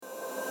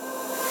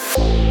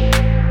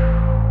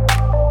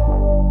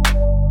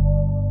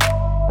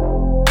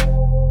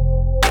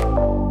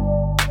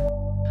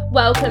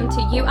Welcome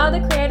to You Are the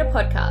Creator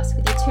podcast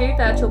with your two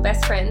virtual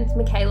best friends,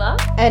 Michaela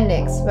and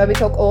Nix, where we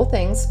talk all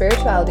things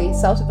spirituality,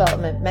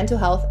 self-development, mental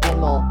health, and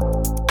more.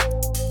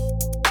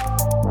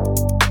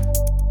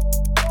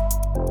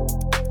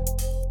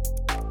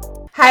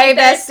 Hey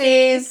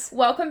besties!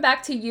 Welcome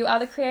back to You Are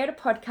the Creator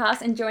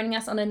podcast and joining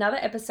us on another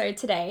episode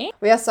today.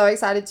 We are so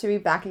excited to be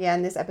back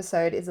again. This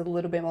episode is a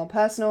little bit more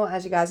personal.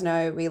 As you guys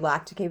know, we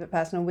like to keep it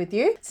personal with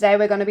you. Today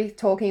we're going to be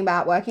talking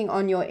about working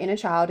on your inner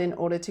child in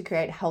order to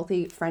create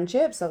healthy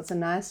friendships. So it's a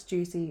nice,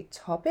 juicy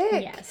topic.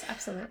 Yes,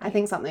 absolutely. I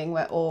think something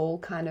we're all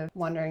kind of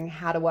wondering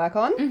how to work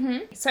on.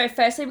 Mm-hmm. So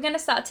firstly, we're going to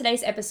start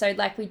today's episode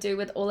like we do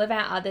with all of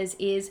our others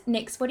is,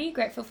 Nix, what are you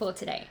grateful for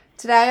today?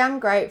 Today, I'm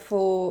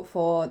grateful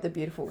for the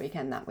beautiful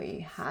weekend that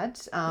we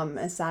had.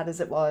 As sad as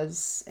it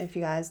was, if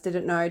you guys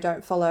didn't know,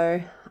 don't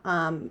follow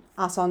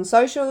us on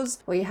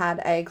socials. We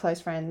had a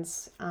close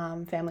friend's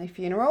family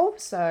funeral,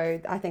 so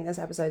I think this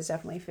episode is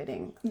definitely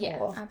fitting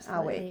for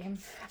our week.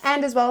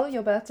 And as well,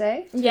 your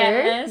birthday too.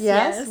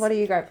 Yes. What are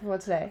you grateful for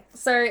today?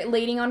 So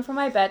leading on from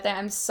my birthday,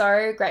 I'm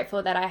so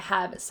grateful that I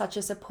have such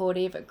a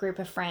supportive group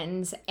of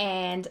friends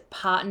and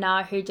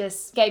partner who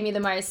just gave me the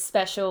most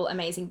special,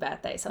 amazing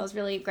birthday. So I was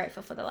really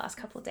grateful for the last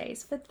couple of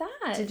days for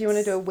that. Did you want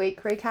to do a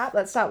week recap?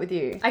 Let's start with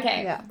you.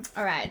 Okay. Yeah.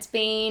 All right. It's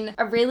been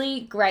a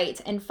really great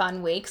and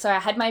fun week. So I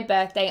had my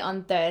birthday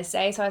on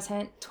Thursday. So I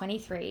turned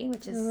 23,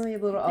 which is a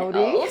little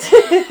oldie.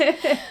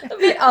 A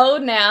bit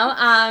old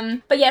now.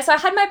 But yeah, so I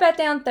had my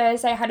birthday on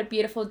Thursday. I had a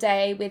beautiful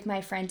day with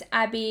my friend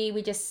Abby.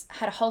 We just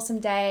had a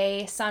wholesome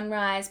day,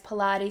 sunrise,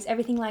 Pilates,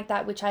 everything like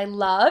that, which I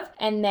love.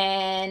 And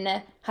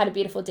then had a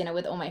beautiful dinner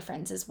with all my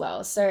friends as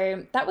well.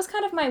 So that was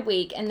kind of my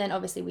week. And then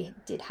obviously we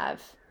did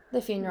have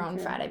the funeral on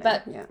Friday,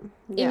 but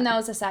even though it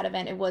was a sad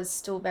event, it was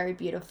still very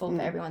beautiful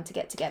for everyone to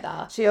get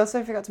together. She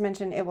also forgot to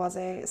mention it was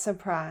a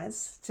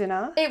surprise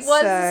dinner. It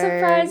was a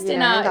surprise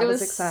dinner. It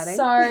was exciting.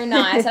 So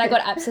nice, and I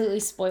got absolutely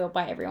spoiled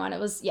by everyone.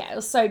 It was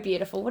so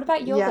beautiful. What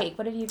about your week?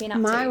 What have you been up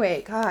to? My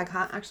week, I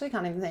can't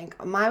even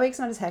think. My week's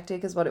not as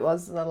hectic as what it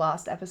was the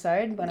last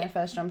episode when I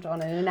first jumped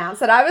on and announced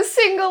that I was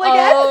single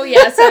again. Oh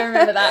yes, I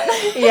remember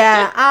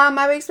that.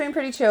 My week's been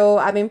pretty chill.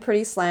 I've been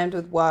pretty slammed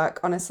with work.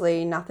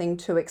 Honestly, nothing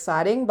too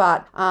exciting,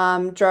 but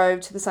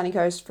drove to the sunny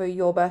coast for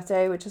your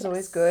birthday, which is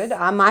always good.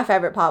 My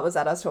favorite part was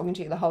that I was talking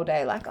to you the whole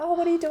day, like, oh,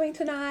 what are you doing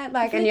tonight?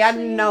 Like, and you had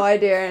no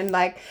idea. And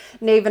like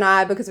Neve and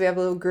I, because we have a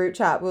little group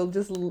chat, we'll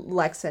just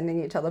like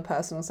sending each other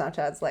personal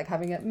Snapchats, like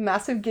having a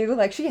massive giggle.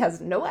 Like she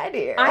has no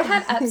idea. I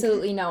had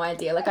absolutely no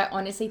idea. Like I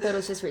honestly thought it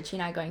was just Richie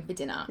and I going for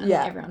dinner, and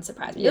everyone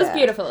surprised me. It was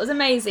beautiful. It was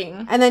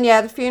amazing. And then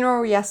the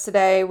funeral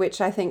yesterday,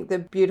 which I think the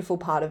beautiful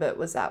part of it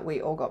was that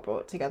we all got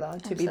brought together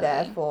to be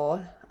there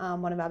for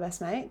one of our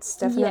best mates,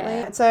 definitely.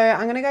 Yeah. So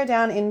I'm going to go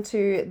down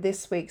into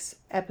this week's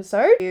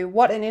episode,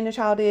 what an inner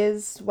child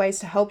is, ways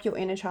to help your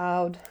inner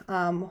child,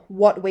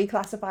 what we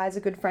classify as a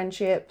good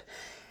friendship,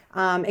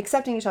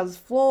 accepting each other's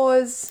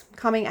flaws,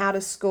 coming out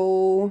of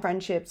school,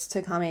 friendships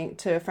to coming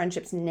to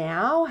friendships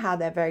now, how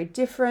they're very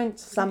different.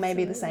 Some may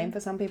be the same for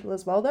some people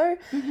as well though.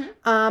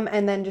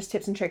 And then just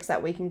tips and tricks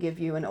that we can give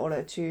you in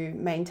order to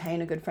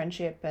maintain a good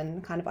friendship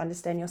and kind of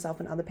understand yourself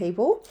and other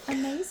people.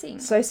 Amazing.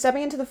 So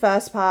stepping into the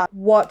first part,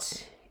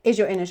 what is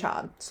your inner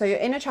child? So your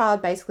inner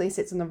child basically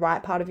sits in the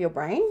right part of your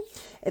brain.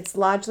 It's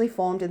largely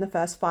formed in the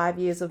first 5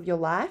 years of your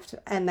life,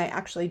 and they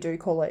actually do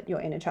call it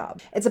your inner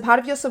child. It's a part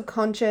of your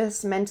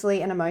subconscious,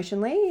 mentally and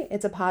emotionally.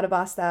 It's a part of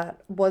us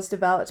that was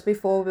developed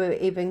before we were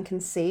even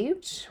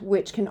conceived,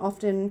 which can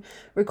often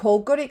recall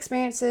good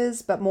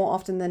experiences, but more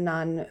often than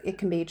none, it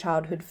can be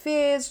childhood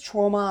fears,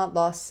 trauma,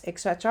 loss,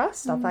 etc.,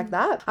 stuff like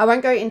that. I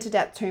won't go into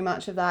depth too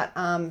much of that.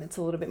 It's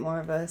a little bit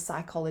more of a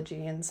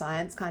psychology and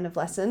science kind of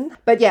lesson.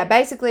 But yeah,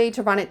 basically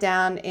to run it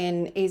down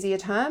in easier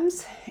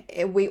terms,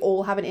 we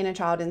all have an inner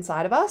child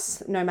inside of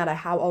us, no matter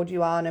how old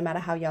you are, no matter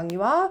how young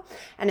you are,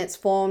 and it's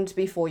formed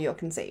before you're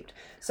conceived.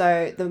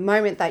 So the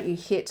moment that you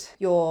hit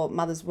your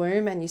mother's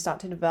womb and you start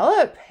to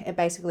develop, it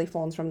basically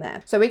forms from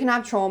there. So we can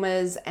have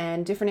traumas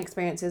and different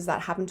experiences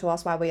that happen to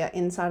us while we are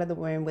inside of the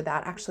womb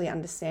without actually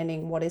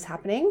understanding what is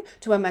happening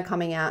to when we're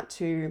coming out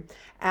to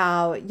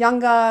our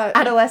younger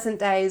adolescent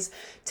days,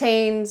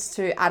 teens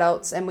to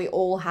adults, and we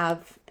all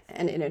have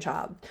an inner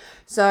child.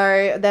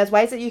 So there's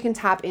ways that you can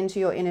tap into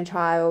your inner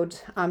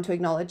child to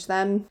acknowledge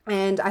them.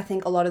 And I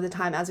think a lot of the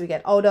time as we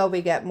get older,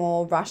 we get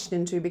more rushed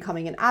into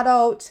becoming an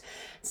adult,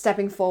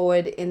 stepping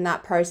forward in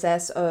that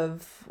process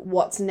of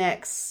what's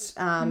next,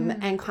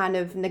 and kind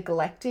of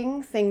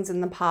neglecting things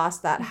in the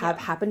past that have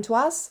happened to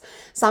us.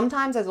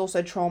 Sometimes there's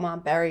also trauma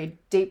buried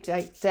deep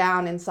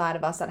down inside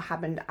of us that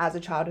happened as a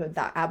childhood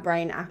that our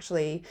brain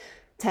actually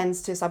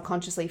tends to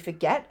subconsciously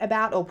forget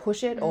about or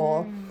push it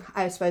or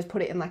I suppose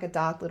put it in like a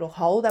dark little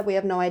hole that we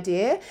have no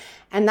idea,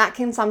 and that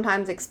can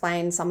sometimes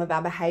explain some of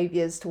our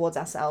behaviors towards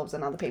ourselves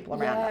and other people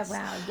around us.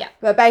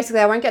 But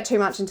basically I won't get too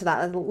much into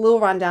that, a little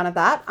rundown of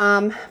that,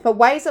 but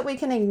ways that we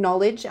can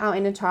acknowledge our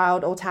inner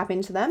child or tap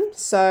into them.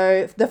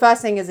 So the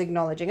first thing is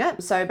acknowledging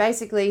it. So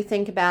basically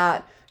think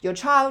about your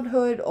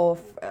childhood, or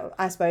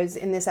I suppose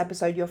in this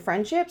episode, your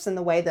friendships and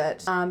the way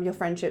that your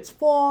friendships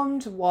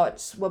formed,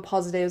 what were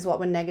positives, what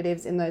were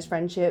negatives in those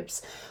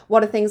friendships,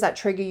 what are things that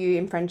trigger you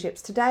in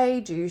friendships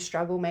today? Do you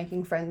struggle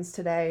making friends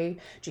today?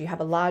 Do you have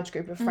a large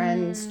group of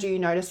friends? Do you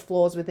notice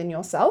flaws within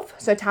yourself?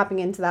 So tapping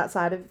into that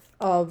side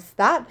of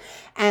that.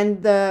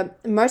 And the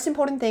most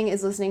important thing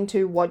is listening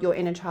to what your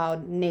inner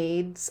child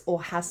needs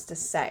or has to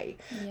say.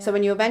 So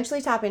when you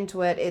eventually tap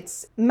into it,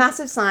 it's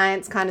massive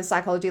science kind of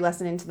psychology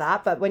lesson into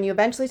that, but when you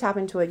eventually tap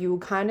into it, you will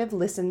kind of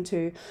listen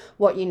to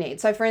what you need.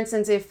 So for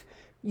instance, if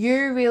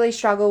you really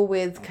struggle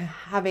with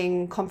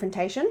having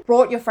confrontation,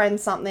 brought your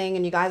friends something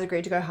and you guys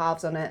agreed to go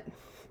halves on it,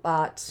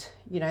 but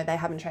you know, they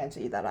haven't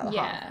transferred you that other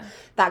half.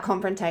 That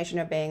confrontation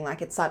of being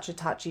like, it's such a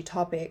touchy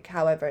topic,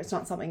 however, it's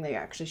not something that you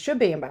actually should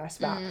be embarrassed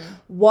about.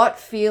 What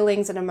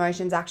feelings and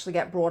emotions actually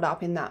get brought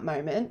up in that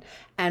moment,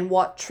 and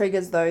what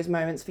triggers those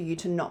moments for you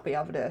to not be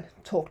able to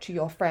talk to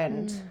your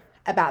friend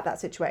about that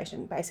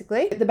situation,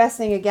 basically. The best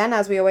thing, again,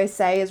 as we always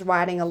say, is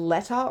writing a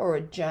letter or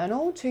a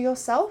journal to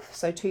yourself,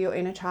 so to your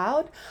inner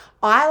child.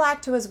 I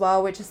like to as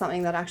well, which is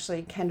something that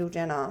actually Kendall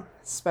Jenner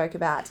spoke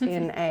about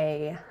in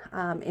a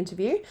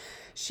interview.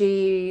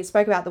 She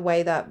spoke about the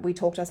way that we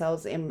talk to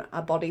ourselves in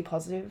a body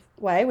positive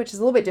way, which is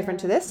a little bit different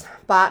to this,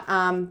 but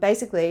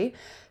basically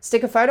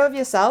stick a photo of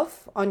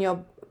yourself on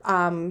your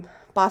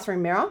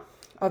bathroom mirror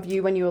of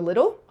you when you were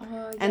little,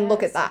 and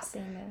look at that.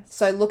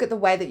 So look at the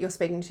way that you're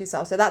speaking to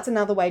yourself. So that's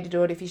another way to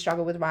do it if you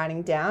struggle with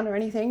writing down or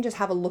anything. Just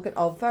have a look at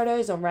old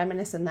photos or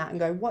reminisce in that and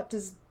go, what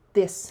does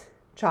this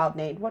child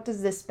need? What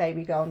does this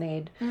baby girl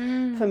need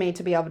for me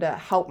to be able to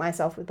help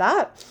myself with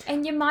that?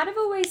 And you might have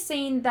always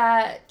seen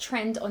that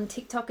trend on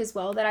TikTok as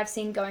well that I've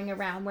seen going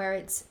around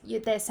where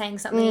they're saying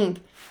something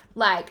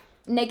like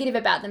negative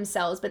about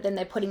themselves, but then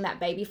they're putting that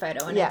baby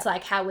photo and it's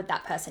like, how would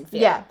that person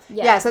feel?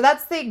 Yeah. So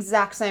that's the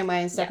exact same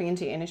way in stepping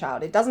into your inner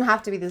child. It doesn't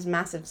have to be this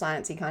massive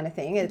sciencey kind of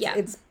thing.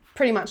 It's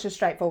pretty much as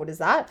straightforward as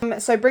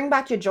that. So bring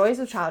back your joys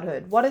of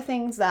childhood. What are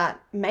things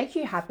that make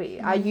you happy?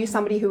 Are you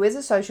somebody who is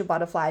a social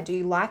butterfly? Do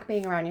you like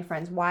being around your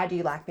friends? Why do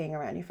you like being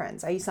around your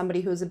friends? Are you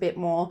somebody who's a bit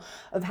more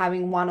of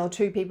having one or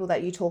two people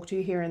that you talk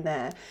to here and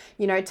there?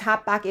 You know,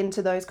 tap back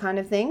into those kind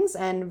of things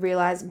and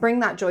realize,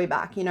 bring that joy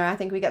back. You know, I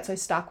think we get so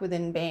stuck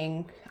within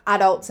being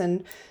adults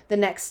and the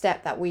next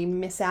step that we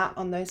miss out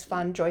on those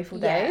fun, joyful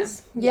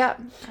days.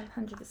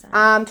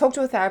 100%. Talk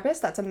to a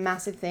therapist. That's a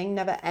massive thing.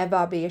 Never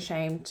ever be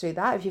ashamed to do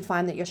that. If you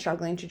find that you're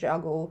struggling to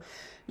juggle,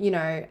 you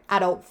know,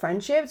 adult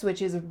friendships,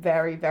 which is a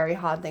very, very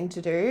hard thing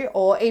to do,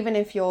 or even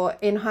if you're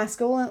in high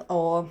school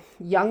or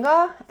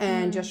younger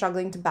and you're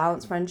struggling to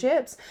balance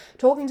friendships,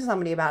 talking to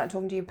somebody about it,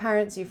 talking to your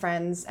parents, your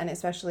friends, and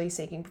especially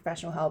seeking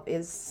professional help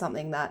is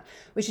something that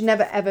we should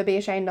never ever be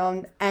ashamed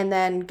of. And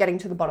then getting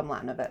to the bottom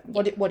line of it.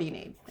 What do you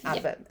need out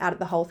of it, out of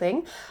the whole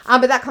thing?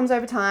 But that comes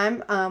over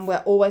time.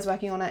 We're always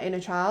working on our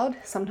inner child.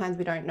 Sometimes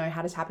we don't know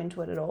how to tap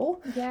into it at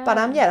all. But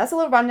that's a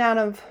little rundown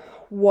of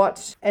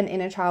what an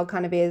inner child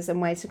kind of is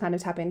and ways to kind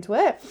of tap into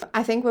it.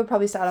 I think we'll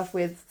probably start off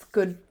with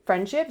good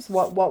friendships,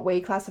 what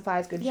we classify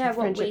as good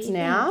friendships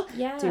now. Do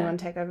you want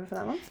to take over for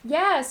that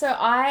one?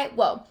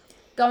 So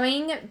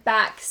going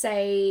back,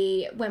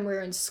 say, when we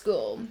were in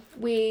school,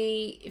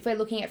 if we're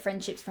looking at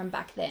friendships from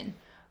back then,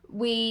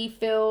 we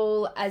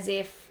feel as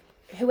if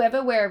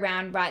whoever we're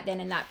around right then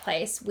in that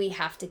place, we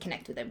have to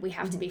connect with them. We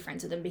have to be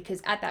friends with them,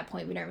 because at that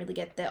point we don't really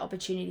get the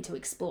opportunity to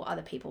explore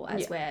other people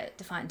as we're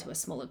defined to a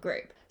smaller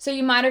group. So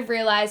you might have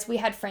realized we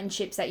had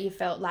friendships that you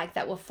felt like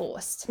that were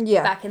forced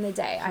back in the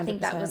day. 100%. I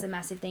think that was a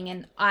massive thing,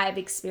 and I've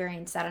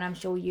experienced that, and I'm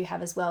sure you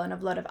have as well, and a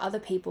lot of other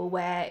people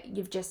where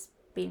you've just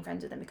been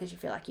friends with them because you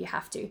feel like you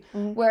have to.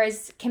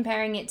 Whereas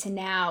comparing it to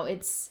now,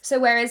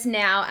 whereas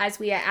now, as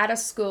we are out of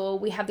school,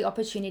 we have the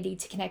opportunity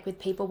to connect with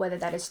people, whether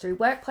that is through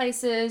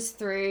workplaces,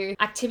 through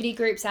activity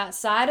groups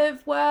outside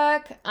of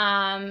work,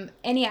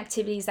 any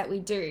activities that we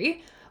do,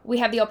 we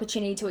have the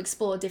opportunity to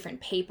explore different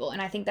people.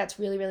 And I think that's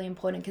really, really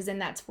important, because then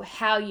that's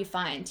how you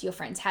find your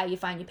friends, how you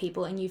find your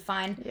people, and you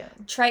find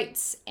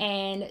traits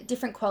and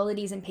different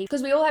qualities in people,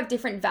 because we all have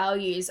different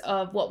values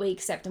of what we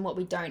accept and what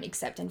we don't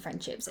accept in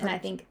friendships. And I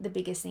think the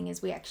biggest thing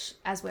is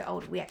as we're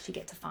older, we actually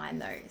get to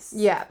find those.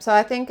 So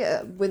I think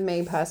with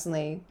me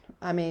personally,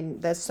 I mean,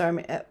 there's so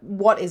many,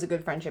 what is a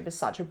good friendship is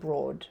such a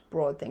broad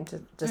thing to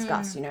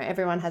discuss. You know,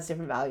 everyone has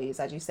different values,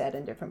 as you said,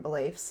 and different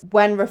beliefs.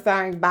 When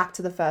referring back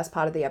to the first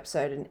part of the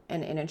episode,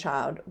 an inner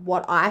child,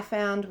 what I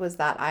found was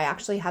that I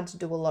actually had to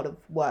do a lot of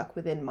work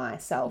within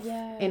myself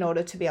in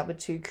order to be able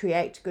to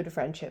create good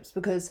friendships,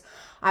 because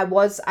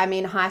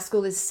high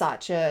school is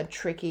such a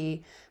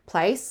tricky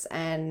place,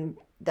 and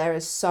there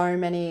is so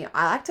many,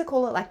 I like to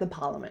call it like the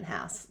Parliament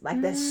House. Like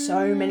there's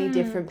so many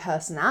different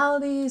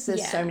personalities.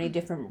 There's so many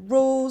different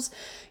rules.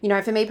 You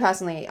know, for me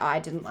personally, I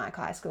didn't like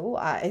high school,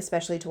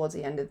 especially towards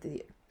the end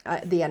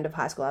of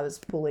high school. I was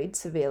bullied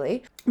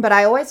severely. But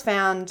I always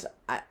found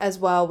as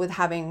well, with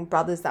having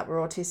brothers that were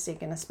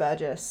autistic and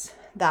Asperger's,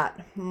 that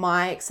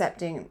my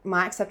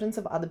acceptance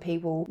of other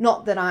people,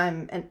 not that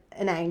I'm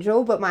an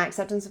angel, but my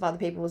acceptance of other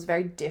people was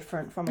very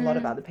different from a lot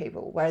of other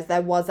people. Whereas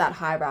there was that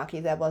hierarchy,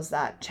 there was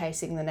that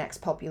chasing the next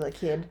popular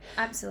kid.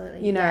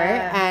 Absolutely. You know,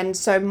 and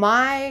so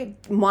my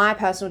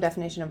personal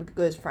definition of a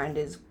good friend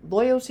is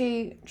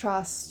loyalty,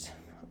 trust,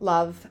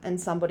 love, and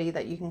somebody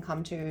that you can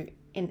come to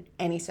in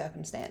any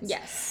circumstance.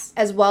 Yes.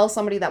 As well,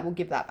 somebody that will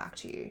give that back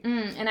to you.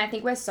 And I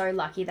think we're so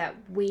lucky that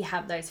we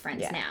have those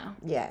friends now.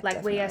 Yeah, like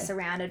definitely. we are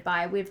surrounded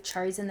by, we've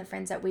chosen the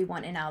friends that we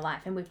want in our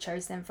life, and we've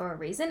chosen them for a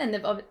reason, and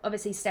they've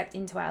obviously stepped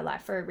into our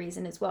life for a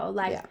reason as well.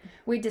 Like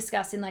we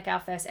discussed in like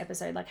our first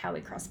episode, like how we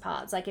crossed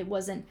paths. Like it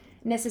wasn't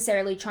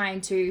necessarily trying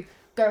to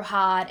go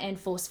hard and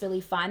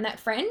forcefully find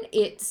that friend.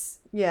 It's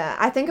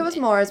I think it was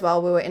more as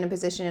well, we were in a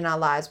position in our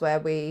lives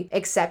where we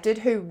accepted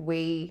who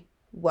we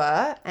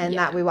were, and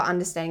that we were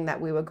understanding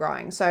that we were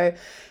growing. So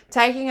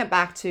taking it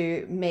back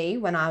to me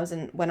when I was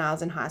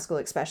in high school,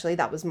 especially,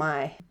 that was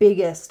my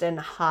biggest and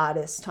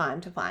hardest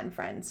time to find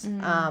friends.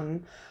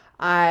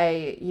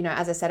 I, you know,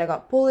 as I said, I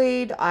got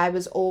bullied. I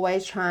was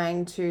always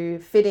trying to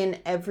fit in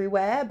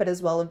everywhere, but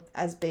as well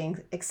as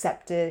being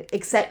accepting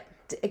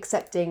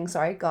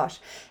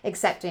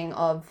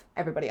of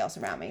everybody else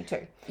around me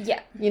too.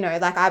 You know,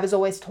 like I was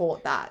always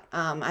taught that.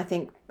 I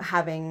think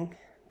having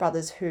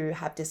brothers who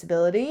have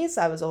disabilities,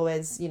 I was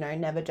always, you know,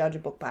 never judge a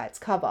book by its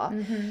cover.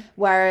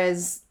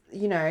 Whereas,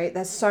 you know,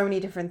 there's so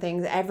many different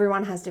things.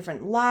 Everyone has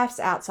different lives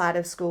outside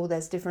of school.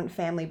 There's different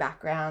family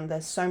background.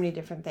 There's so many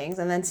different things.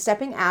 And then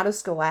stepping out of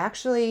school, I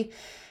actually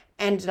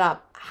ended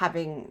up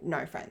having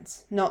no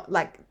friends. Not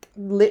like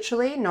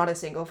literally not a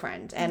single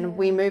friend. And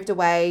we moved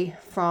away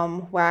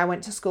from where I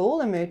went to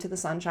school and moved to the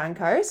Sunshine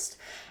Coast.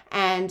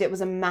 And it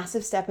was a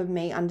massive step of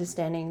me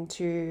understanding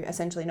to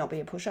essentially not be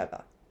a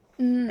pushover.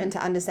 And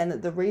to understand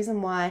that the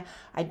reason why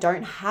I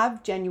don't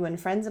have genuine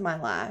friends in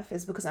my life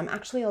is because I'm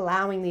actually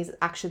allowing these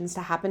actions to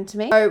happen to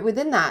me. So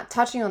within that,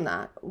 touching on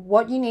that,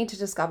 what you need to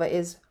discover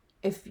is,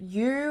 if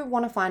you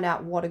want to find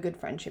out what a good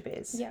friendship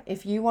is,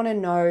 if you want to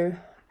know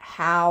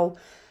how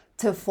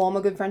to form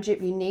a good friendship,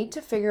 you need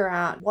to figure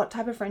out what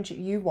type of friendship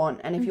you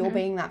want, and if you're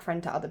being that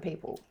friend to other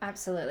people.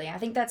 Absolutely. I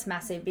think that's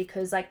massive,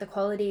 because like the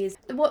qualities,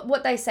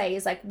 what they say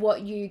is like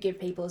what you give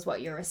people is what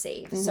you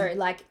receive. So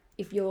like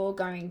if you're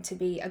going to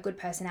be a good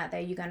person out there,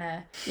 you're going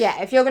to...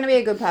 Yeah, if you're going to be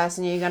a good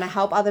person, you're going to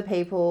help other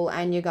people,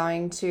 and you're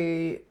going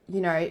to,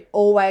 you know,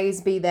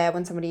 always be there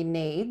when somebody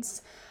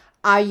needs.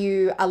 Are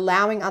you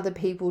allowing other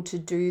people to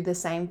do the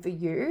same for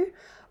you?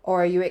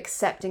 Or are you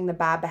accepting the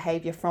bad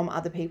behavior from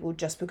other people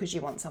just because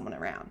you want someone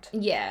around?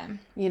 Yeah.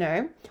 You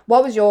know?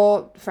 What was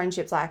your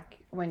friendships like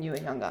when you were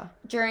younger?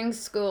 During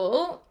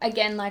school,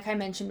 again, like I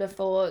mentioned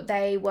before,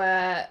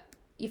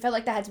 you felt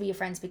like they had to be your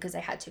friends because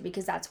they had to,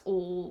 because that's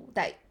all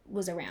that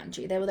was around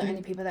you. They were the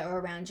only people that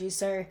were around you.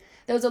 So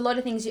there was a lot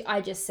of things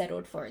I just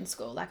settled for in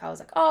school. Like I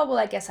was like, oh, well,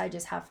 I guess I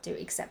just have to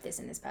accept this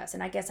in this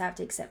person. I guess I have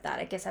to accept that.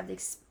 I guess I have to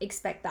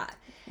expect that.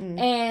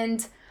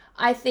 And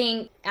I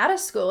think out of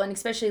school, and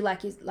especially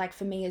like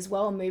for me as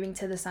well, moving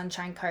to the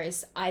Sunshine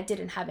Coast, I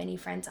didn't have any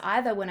friends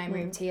either when I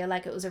moved here.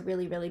 Like it was a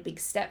really, really big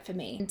step for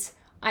me. And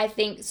I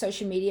think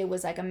social media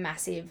was like a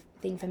massive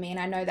thing for me, and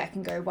I know that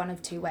can go one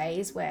of two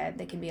ways, where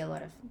there can be a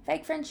lot of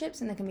fake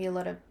friendships and there can be a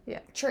lot of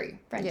true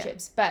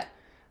friendships. But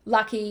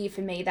lucky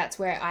for me, that's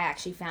where I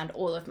actually found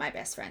all of my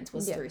best friends,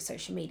 was through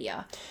social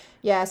media.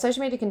 Yeah,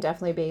 social media can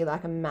definitely be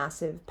like a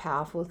massive,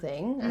 powerful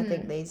thing. I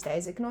think these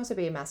days it can also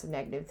be a massive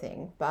negative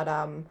thing. But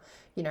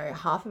you know,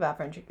 half of our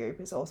friendship group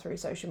is all through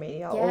social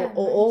media,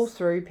 all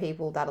through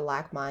people that are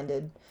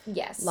like-minded,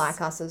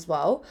 like us as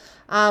well.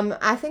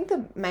 I think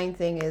the main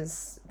thing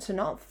is to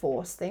not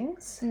force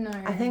things. No.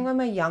 I think when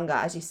we're younger,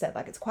 as you said,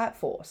 like it's quite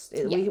forced.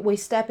 We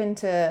step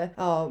into,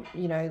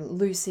 you know,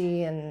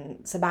 Lucy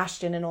and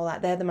Sebastian and all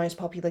that. They're the most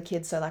popular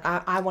kids. So like,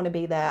 I want to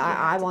be there.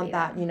 I want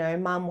that, you know,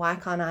 Mum, why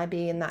can't I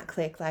be in that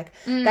clique? Like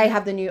they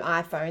have the new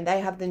iPhone, they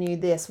have the new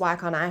this, why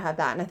can't I have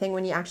that? And I think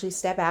when you actually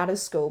step out of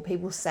school,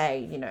 people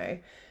say, you know,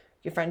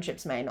 your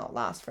friendships may not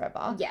last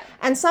forever. Yeah.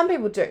 And some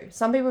people do.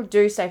 Some people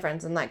do stay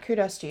friends, and like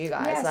kudos to you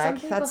guys. Yeah, like some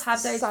people that's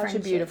have those such a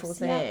beautiful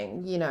friendships.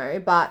 thing, you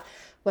know. But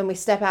when we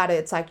step out,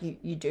 it's like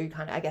you do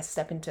kind of, I guess,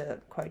 step into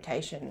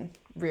quotation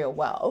real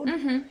world,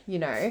 you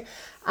know.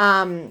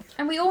 And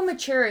we all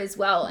mature as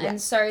well. And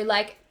so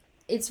like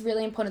it's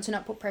really important to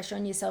not put pressure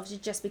on yourself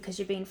just because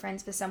you've been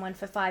friends with someone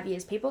for 5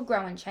 years. People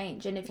grow and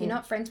change. And if you're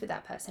not friends with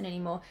that person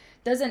anymore,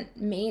 doesn't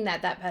mean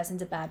that that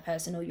person's a bad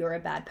person or you're a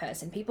bad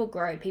person. People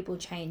grow, people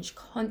change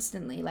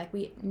constantly. Like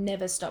we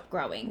never stop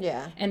growing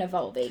and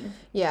evolving.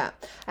 Yeah.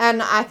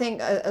 And I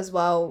think as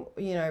well,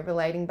 you know,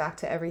 relating back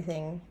to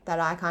everything that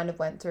I kind of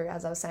went through,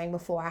 as I was saying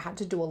before, I had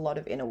to do a lot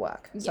of inner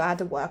work. So I had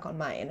to work on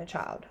my inner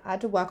child. I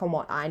had to work on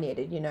what I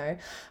needed, you know.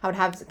 I would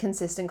have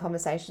consistent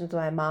conversations with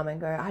my mum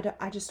and go,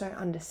 I just don't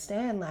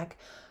understand. Like,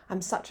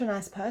 I'm such a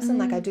nice person.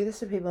 Like, I do this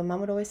to people. And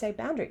mum would always say,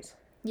 boundaries.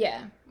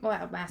 Yeah.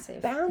 Wow,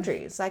 massive.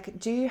 Boundaries. Like,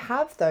 do you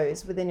have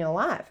those within your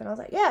life? And I was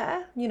like,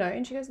 yeah, you know.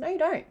 And she goes, no, you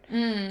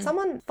don't.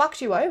 Someone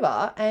fucks you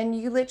over and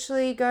you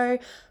literally go,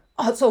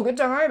 oh, it's all good,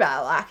 don't worry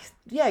about it. Like,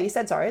 yeah, you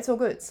said sorry, it's all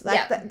good.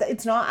 Like,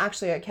 it's not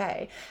actually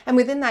okay. And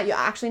within that, you're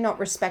actually not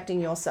respecting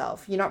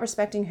yourself. You're not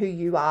respecting who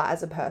you are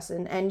as a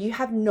person, and you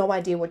have no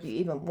idea what you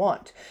even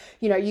want.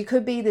 You know, you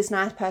could be this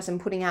nice person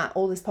putting out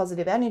all this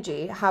positive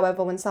energy.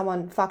 However, when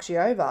someone fucks you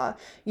over,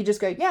 you just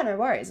go, yeah, no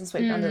worries, and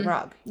sweep it under the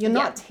rug. You're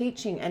not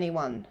teaching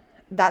anyone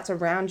that's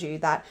around you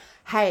that,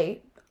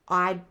 hey,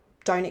 I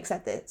don't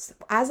accept this.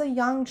 As a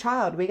young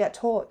child, we get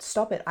taught,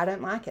 stop it, I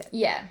don't like it.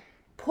 Yeah.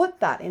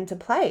 Put that into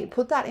play.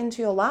 Put that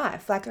into your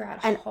life. Like,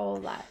 Throughout a whole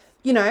life.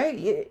 You know,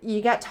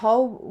 you get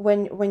told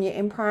when you're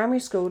in primary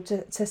school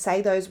to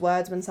say those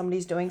words when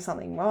somebody's doing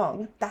something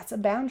wrong. That's a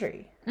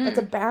boundary. That's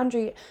a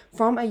boundary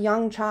from a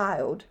young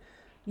child.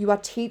 You are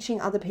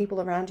teaching other people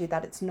around you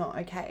that it's not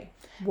okay.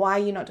 Why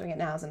are you not doing it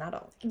now as an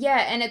adult?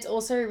 Yeah, and it's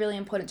also really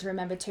important to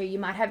remember too, you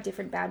might have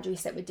different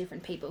boundaries set with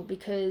different people,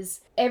 because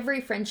every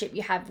friendship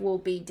you have will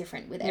be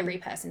different with every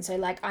person. So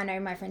like, I know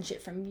my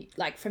friendship from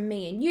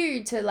me and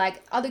you to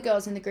like other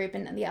girls in the group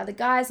and the other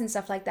guys and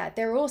stuff like that.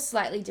 They're all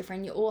slightly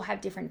different. You all have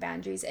different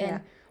boundaries,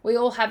 and we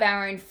all have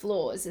our own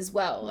flaws as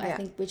well, I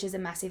think, which is a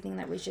massive thing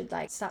that we should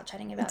like start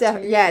chatting about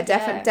too.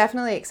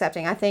 Definitely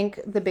accepting. I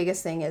think the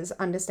biggest thing is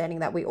understanding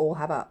that we all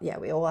have our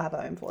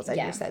own flaws. As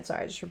you said,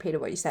 sorry, I just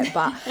repeated what you said.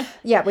 But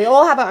yeah, we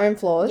all have our own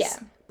flaws,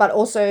 but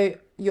also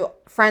your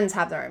friends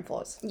have their own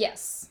flaws.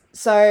 Yes.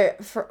 So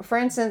for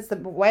instance, the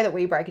way that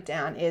we break it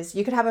down is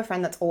you could have a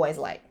friend that's always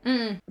late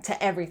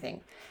to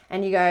everything.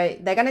 And you go,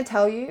 they're going to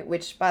tell you,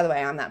 which by the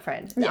way, I'm that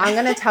friend. Yeah. I'm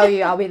going to tell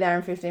you I'll be there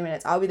in 15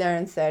 minutes. I'll be there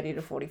in 30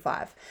 to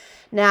 45.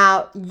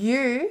 Now,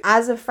 you,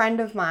 as a friend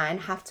of mine,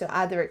 have to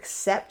either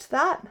accept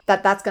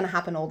that's going to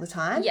happen all the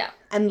time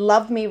and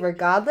love me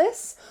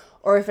regardless,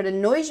 or if it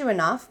annoys you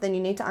enough, then you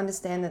need to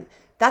understand that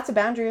that's a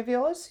boundary of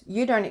yours.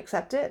 You don't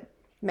accept it.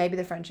 Maybe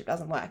the friendship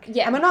doesn't work.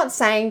 Yeah. And we're not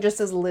saying just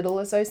as little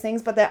as those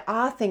things, but there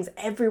are things,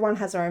 everyone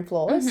has their own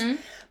flaws.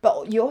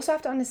 But you also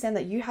have to understand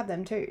that you have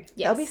them too.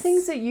 Yes. There'll be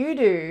things that you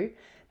do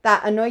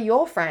that annoy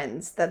your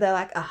friends that they're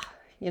like,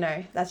 you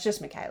know, that's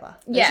just Michaela.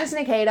 It's just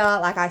Nikita.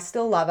 Like, I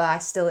still love her. I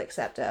still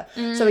accept her.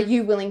 So are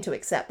you willing to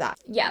accept that?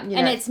 Yeah. You know?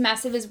 And it's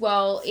massive as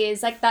well,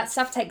 is like that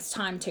stuff takes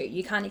time too.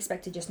 You can't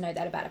expect to just know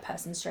that about a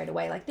person straight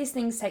away. Like, these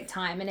things take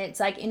time. And it's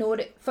like, in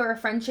order for a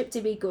friendship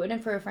to be good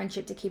and for a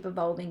friendship to keep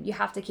evolving, you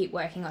have to keep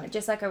working on it.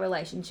 Just like a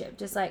relationship.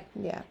 Just like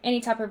any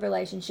type of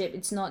relationship.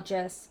 It's not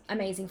just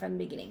amazing from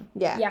the beginning.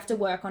 Yeah. You have to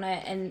work on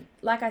it. And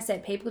like I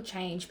said, people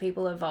change,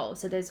 people evolve.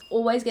 So there's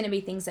always going to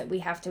be things that we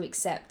have to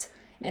accept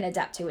and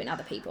adapt to in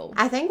other people.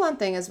 I think one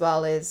thing as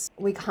well is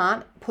we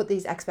can't put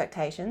these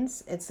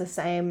expectations. It's the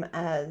same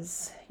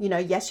as, you know,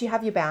 yes, you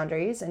have your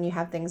boundaries and you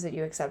have things that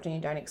you accept and you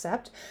don't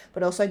accept,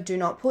 but also do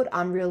not put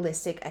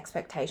unrealistic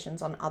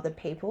expectations on other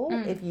people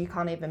if you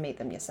can't even meet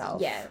them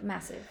yourself. Yeah,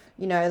 massive.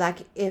 You know, like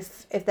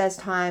if there's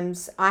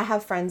times, I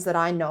have friends that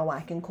I know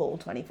I can call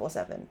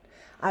 24/7.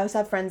 I also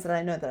have friends that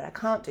I know that I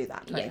can't do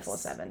that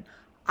 24/7.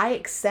 I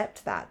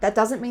accept that. That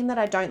doesn't mean that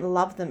I don't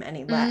love them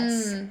any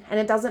less. And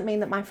it doesn't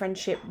mean that my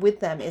friendship with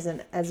them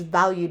isn't as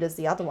valued as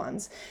the other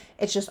ones.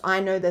 It's just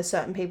I know there's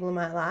certain people in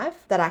my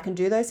life that I can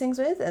do those things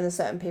with, and there's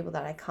certain people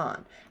that I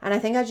can't. And I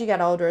think as you get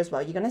older as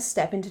well, you're going to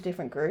step into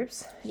different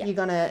groups. Yeah. You're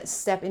going to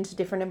step into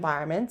different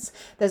environments.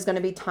 There's going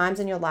to be times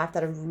in your life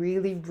that are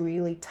really,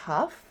 really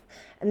tough.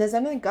 And there's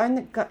only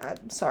going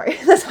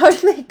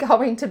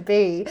to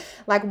be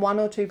like one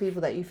or two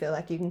people that you feel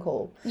like you can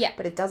call. Yeah.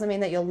 But it doesn't mean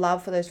that your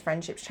love for those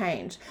friendships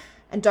change.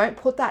 And don't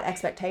put that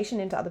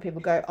expectation into other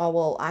people. Go, oh,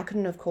 well, I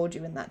couldn't have called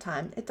you in that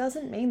time. It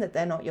doesn't mean that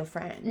they're not your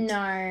friend.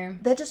 No.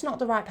 They're just not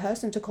the right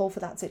person to call for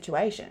that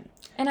situation.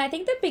 And I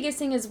think the biggest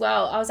thing as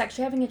well, I was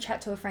actually having a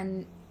chat to a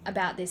friend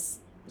about this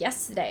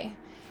yesterday.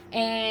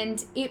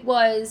 And it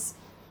was,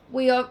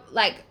 we are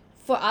like,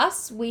 for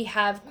us, we're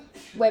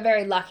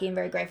very lucky and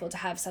very grateful to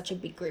have such a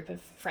big group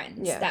of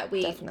friends that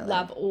we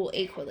love all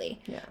equally.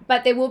 Yeah.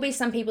 But there will be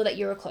some people that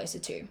you're closer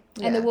to.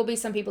 And there will be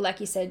some people, like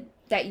you said,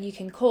 that you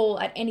can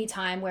call at any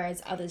time,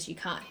 whereas others you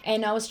can't.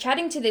 And I was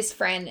chatting to this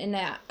friend, and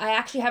I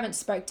actually haven't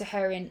spoke to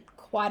her in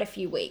quite a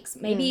few weeks,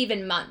 maybe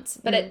even months.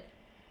 But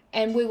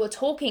and we were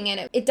talking,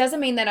 and it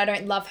doesn't mean that I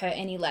don't love her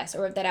any less,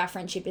 or that our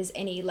friendship is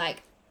any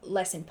like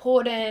less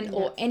important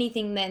or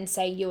anything than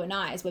say you and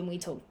I, is when we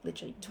talk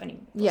literally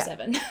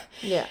 24/7.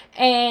 Yeah.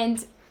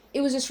 And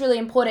it was just really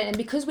important, and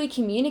because we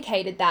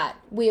communicated that,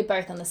 we are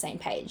both on the same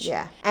page.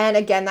 Yeah. And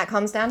again, that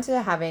comes down to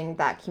having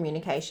that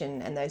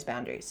communication and those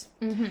boundaries.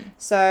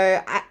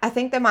 So I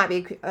think there might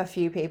be a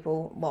few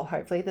people, well,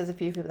 hopefully there's a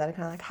few people that are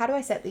kind of like, how do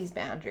I set these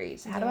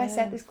boundaries? How do I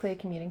set this clear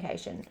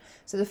communication?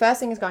 So the first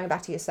thing is going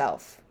back to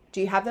yourself. Do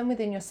you have them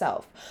within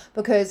yourself?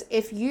 Because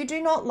if you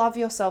do not love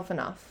yourself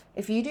enough,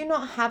 if you do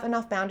not have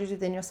enough boundaries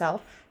within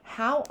yourself,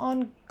 how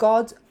on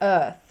God's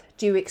earth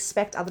do you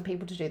expect other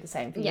people to do the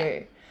same for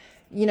you?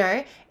 You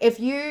know, if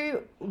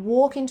you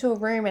walk into a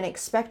room and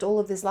expect all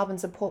of this love and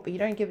support, but you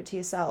don't give it to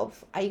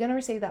yourself, are you going to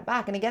receive that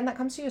back? And again, that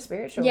comes to your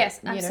spiritual. Yes,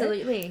 you know?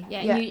 absolutely.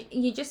 Yeah, Yeah.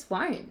 You just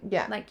won't.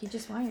 Yeah. Like, you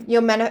just won't.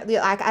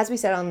 Like as we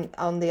said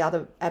on the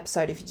other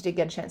episode, if you did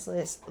get a chance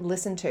to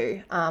listen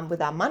to,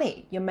 with our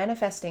money, you're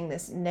manifesting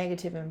this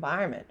negative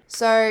environment.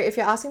 So if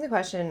you're asking the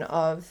question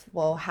of,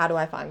 well, how do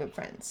I find good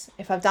friends?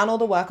 If I've done all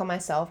the work on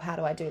myself, how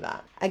do I do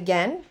that?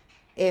 Again,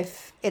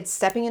 if it's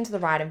stepping into the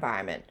right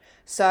environment.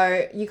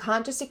 So you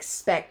can't just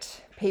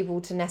expect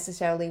people to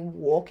necessarily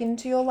walk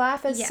into your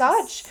life as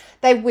such.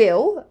 They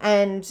will,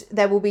 and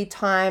there will be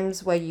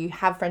times where you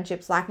have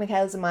friendships like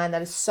Michaela's and mine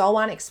that is so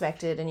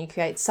unexpected and you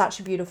create such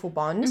a beautiful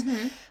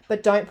bond.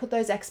 But don't put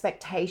those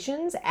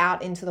expectations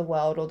out into the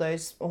world,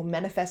 or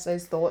manifest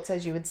those thoughts,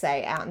 as you would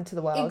say, out into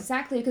the world.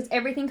 Exactly, because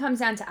everything comes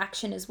down to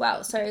action as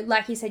well. So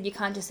like you said, you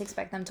can't just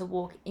expect them to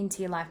walk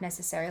into your life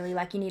necessarily.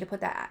 Like, you need to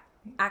put that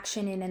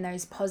action in, and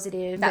that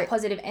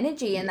positive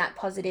energy and that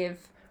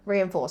positive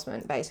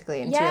reinforcement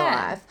basically into your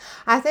life.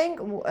 I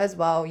think as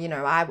well, you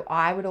know,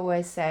 I would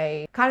always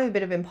say, kind of a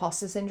bit of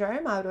imposter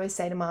syndrome. I would always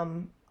say to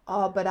mum,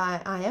 oh, but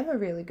I am a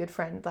really good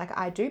friend. Like,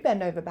 I do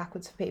bend over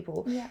backwards for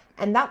people. Yeah.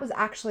 And that was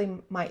actually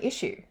my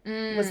issue,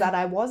 was that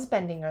I was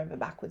bending over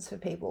backwards for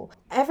people.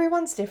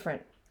 Everyone's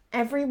different.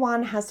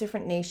 Everyone has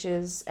different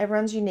niches.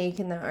 Everyone's unique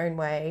in their own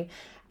way.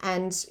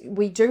 And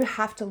we do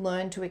have to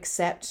learn to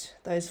accept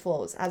those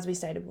flaws, as we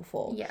stated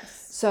before.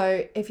 Yes.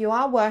 So if you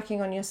are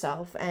working on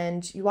yourself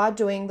and you are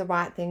doing the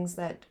right things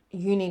that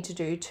you need to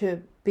do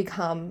to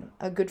become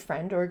a good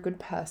friend or a good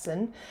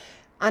person,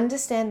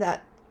 understand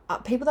that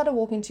people that are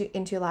walking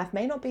into your life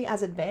may not be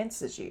as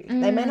advanced as you.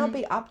 They may not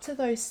be up to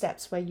those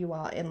steps where you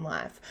are in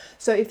life.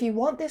 So if you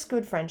want this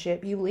good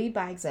friendship, you lead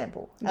by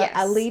example. Yes.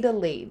 A leader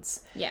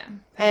leads. Yeah.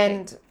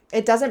 And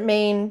it doesn't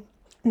mean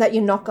that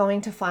you're not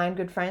going to find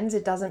good friends.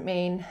 It doesn't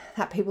mean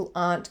that people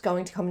aren't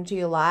going to come into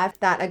your life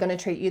that are going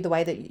to treat you the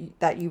way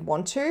that you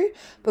want to.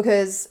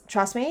 Because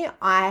trust me,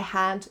 I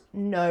had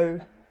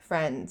no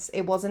friends.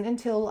 It wasn't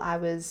until I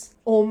was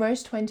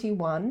almost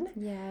 21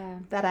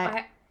 that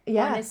I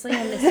honestly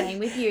am the same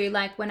with you.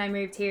 Like, when I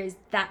moved here,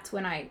 that's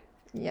when I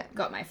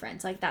got my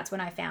friends. Like, that's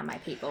when I found my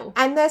people.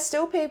 And there's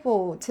still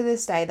people to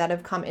this day that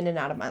have come in and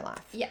out of my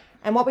life. Yeah.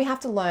 And what we have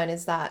to learn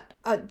is that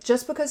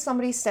just because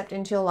somebody stepped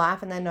into your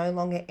life and they're no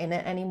longer in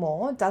it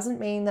anymore doesn't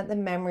mean that the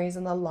memories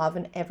and the love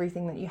and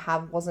everything that you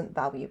have wasn't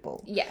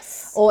valuable.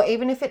 Yes. Or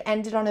even if it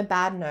ended on a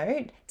bad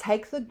note,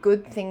 take the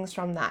good things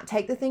from that.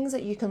 Take the things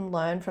that you can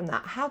learn from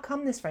that. How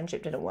come this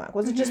friendship didn't work?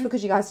 Was it just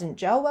because you guys didn't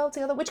gel well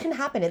together? Which can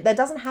happen. There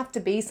doesn't have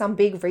to be some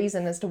big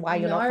reason as to why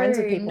you're not friends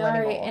with people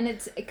anymore. And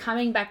it's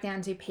coming back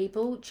down to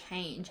people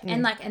change.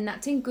 And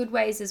that's in good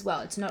ways as well.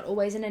 It's not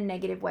always in a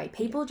negative way.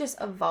 People just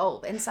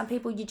evolve. And some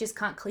people you just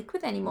can't click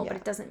with anymore, but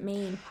it doesn't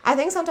mean... I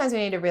think sometimes we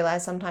need to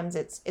realize sometimes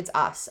it's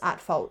us at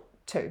fault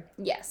too.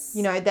 Yes.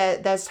 You know,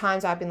 there's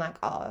times I've been like,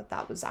 oh,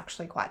 that was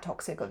actually quite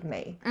toxic of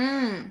me.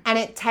 And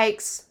it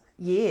takes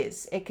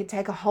years. It could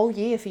take a whole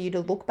year for you to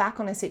look back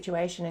on a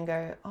situation and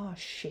go, oh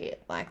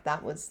shit, like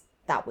that was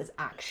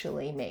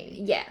actually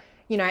me. Yeah.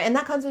 You know, and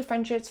that comes with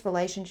friendships,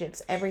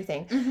 relationships,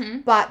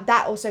 everything. But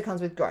that also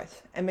comes with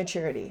growth and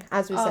maturity,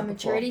 as we said before.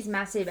 Maturity is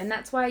massive. And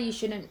that's why you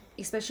shouldn't,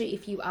 especially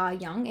if you are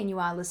young and you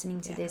are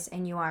listening to this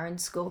and you are in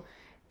school,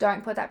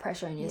 don't put that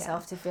pressure on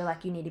yourself to feel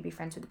like you need to be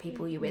friends with the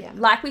people you're with.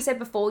 Like we said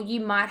before, you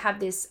might have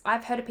this,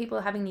 I've heard of people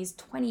having these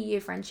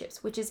 20-year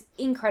friendships, which is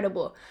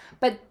incredible.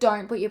 But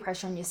don't put your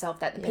pressure on yourself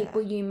that the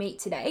people you meet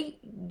today,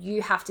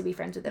 you have to be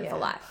friends with them for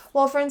life.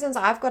 Well, for instance,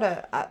 I've got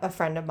a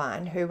friend of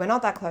mine who we're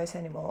not that close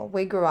anymore.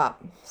 We grew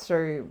up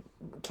through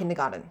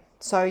kindergarten.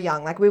 So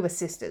young, like we were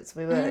sisters,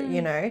 we were,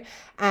 you know,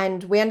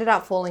 and we ended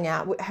up falling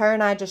out. Her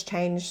and I just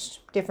changed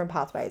different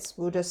pathways.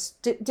 We just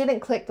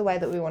didn't click the way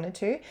that we wanted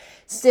to.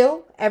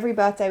 Still, every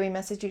birthday we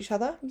message each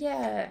other.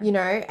 Yeah. You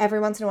know, every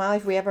once in a while,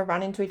 if we ever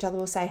run into each other,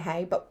 we'll say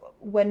hey, but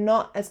we're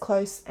not as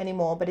close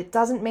anymore. But it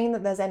doesn't mean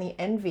that there's any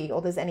envy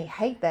or there's any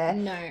hate there.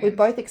 No. We've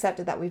both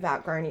accepted that we've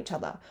outgrown each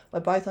other.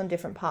 We're both on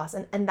different paths,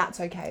 and that's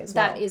okay as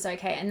well. That is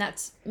okay, and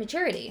that's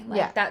maturity.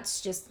 Like,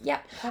 that's just,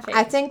 perfect.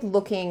 I think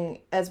looking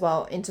as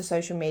well into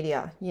social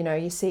media, you know,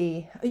 you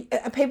see,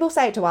 people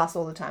say it to us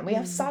all the time. We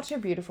have such a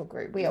beautiful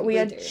group. We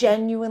are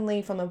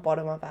genuinely, from the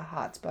bottom of our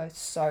hearts, both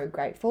so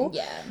grateful.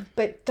 Yeah.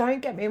 But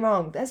don't get me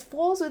wrong, there's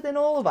flaws within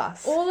all of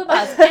us. All of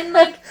us. And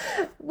like,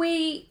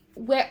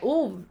 we're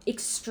all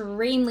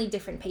extremely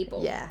different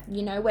people. Yeah.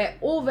 You know, we're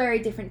all very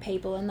different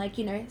people. And like,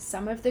 you know,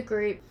 some of the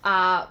group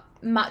are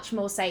much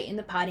more, say, in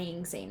the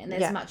partying scene. And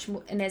there's much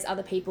more, and there's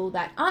other people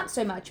that aren't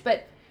so much.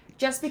 But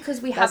just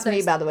because we have That's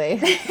me, by the way.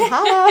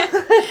 Hello.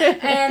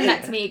 And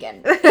that's me again.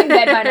 In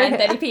bed by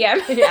 9:30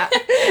 p.m.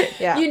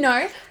 Yeah. You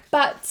know,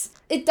 but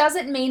it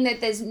doesn't mean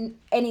that there's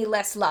any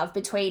less love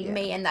between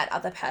me and that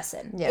other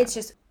person. Yeah. It's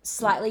just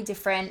slightly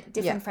different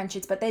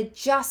friendships, but they're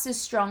just as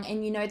strong,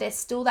 and you know they're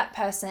still that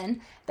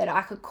person that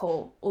I could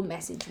call or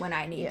message when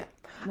I need.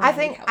 I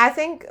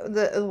think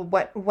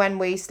when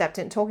we stepped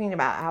in, talking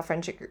about our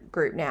friendship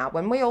group now,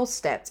 when we all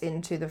stepped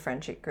into the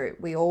friendship group,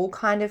 we all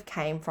kind of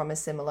came from a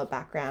similar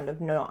background of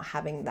not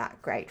having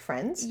that great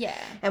friends. Yeah.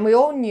 And we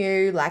all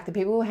knew like the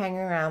people we were hanging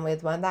around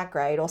with weren't that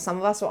great, or some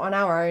of us were on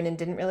our own and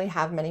didn't really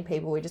have many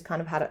people. We just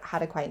kind of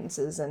had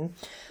acquaintances, and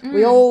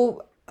we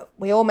all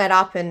met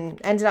up and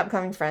ended up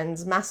becoming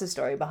friends. Massive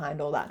story behind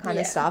all that kind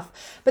of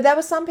stuff. But there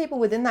were some people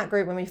within that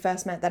group when we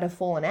first met that have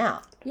fallen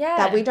out. Yeah.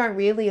 That we don't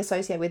really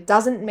associate with.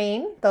 Doesn't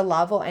mean the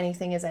love or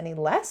anything is any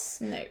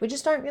less. No. We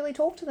just don't really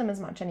talk to them as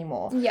much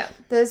anymore. Yeah.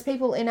 There's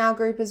people in our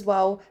group as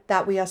well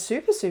that we are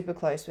super, super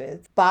close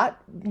with. But,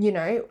 you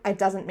know, it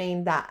doesn't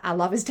mean that our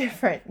love is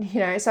different, you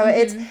know. So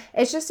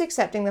it's just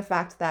accepting the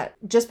fact that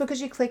just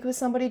because you click with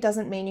somebody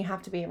doesn't mean you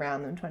have to be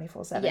around them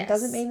 24/7. Yes. It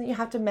doesn't mean that you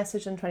have to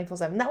message them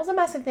 24/7. That was a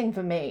massive thing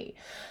for me.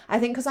 I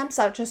think because I'm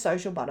such a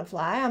social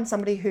butterfly. I'm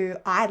somebody who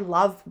I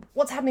love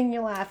what's happening in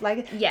your life.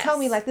 Like, tell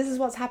me, like, this is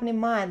what's happening in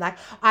mine. Like,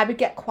 I would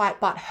get quite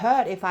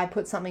butthurt if I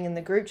put something in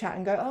the group chat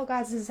and go, oh,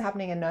 guys, this is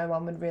happening, and no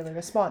one would really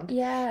respond.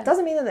 Yeah.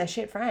 Doesn't mean that they're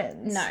shit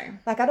friends. No.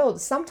 Like, at all.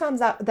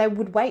 Sometimes they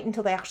would wait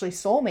until they actually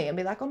saw me and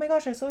be like, oh my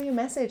gosh, I saw your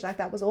message. Like,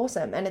 that was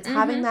awesome. And it's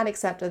having that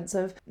acceptance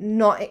of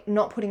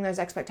not putting those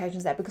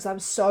expectations there, because I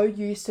was so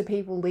used to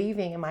people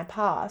leaving in my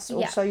past,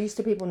 or so used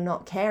to people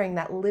not caring,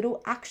 that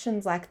little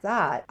actions like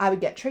that, I would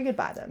get triggered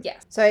by them. Yeah.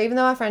 So even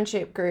though our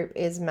friendship group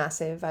is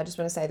massive, I just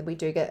want to say that we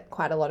do get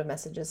quite a lot of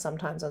messages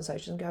sometimes on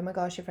social and go, oh my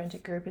gosh, your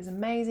friendship group is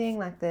amazing.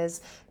 Like,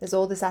 there's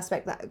all this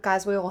aspect that,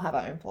 guys, we all have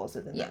our own flaws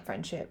within that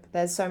friendship.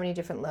 There's so many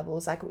different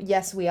levels. Like,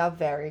 yes, we are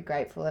very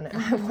grateful, and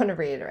I want to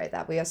reiterate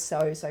that we are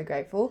so, so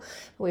grateful.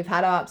 We've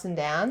had our ups and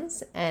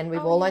downs, and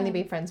we've all only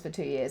been friends for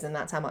 2 years, and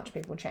that's how much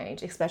people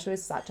change, especially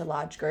with such a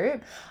large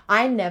group.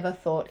 I never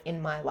thought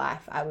in my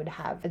life I would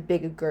have a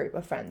bigger group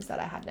of friends that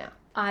I had now.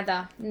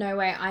 Either. No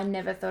way. I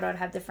never thought I'd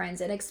have the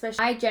friends. And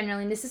especially, I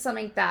genuinely, this is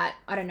something that,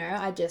 I don't know,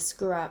 I just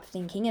grew up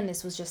thinking, and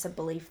this was just a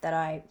belief that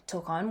I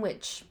took on,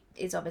 which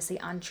is obviously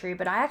untrue,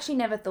 but I actually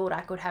never thought I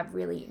could have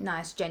really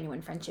nice,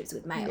 genuine friendships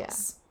with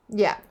males.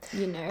 Yeah.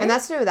 You know? And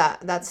that's to do with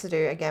that. That's to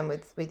do, again,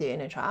 with your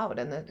inner child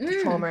and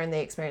the trauma and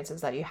the experiences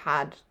that you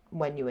had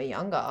when you were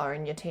younger, or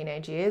in your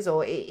teenage years,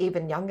 or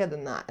even younger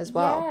than that as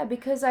well. Yeah,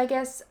 because I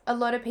guess a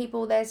lot of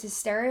people, there's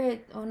this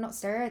not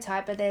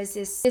stereotype, but there's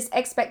this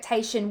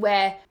expectation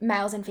where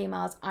males and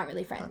females aren't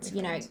really friends.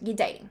 You know, you're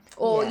dating.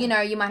 Or, you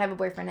know, you might have a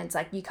boyfriend and it's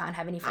like you can't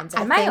have any friends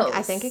that are males.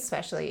 I think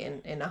especially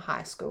in a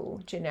high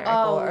school generic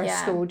or a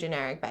school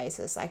generic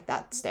basis, like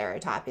that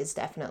stereotype is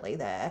definitely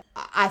there.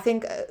 I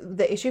think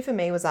the issue for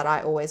me was that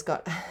I always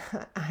got,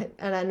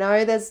 and I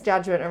know there's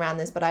judgment around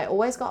this, but I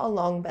always got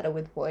along better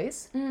with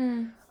boys.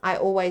 I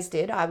always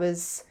did.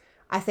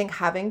 I think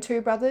having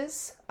two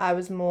brothers, I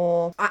was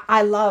more,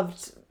 I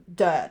loved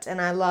dirt, and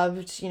I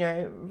loved, you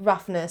know,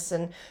 roughness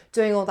and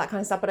doing all that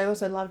kind of stuff, but I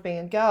also loved being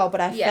a girl.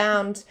 But I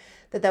found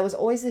that there was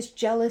always this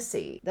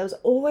jealousy. There was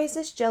always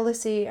this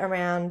jealousy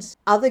around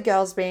other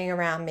girls being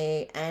around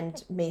me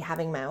and me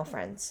having male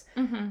friends.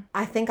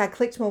 I think I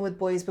clicked more with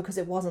boys because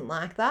it wasn't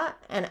like that.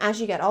 And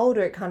as you get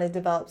older, it kind of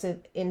develops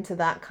into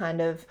that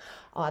kind of,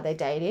 are they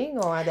dating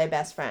or are they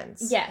best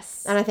friends?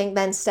 Yes. And I think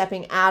then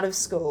stepping out of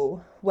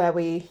school, where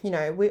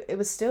it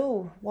was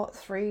still,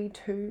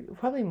 3-2,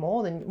 probably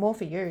more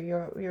for you.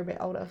 You're a bit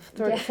older.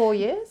 4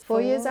 years?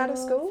 4 years out of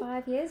school?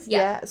 5 years?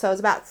 Yeah. So it was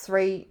about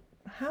 3.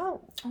 How?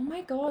 Oh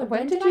my God.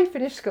 When did you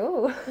finish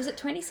school? Was it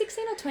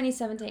 2016 or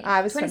 2017?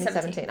 I was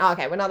 2017. Oh,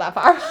 okay, we're not that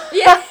far.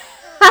 Yeah.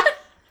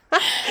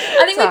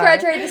 I think we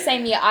graduated the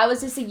same year. I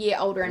was just a year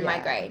older in my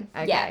grade.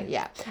 Okay,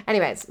 yeah.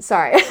 Anyways,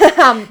 sorry.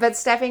 But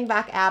stepping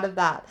back out of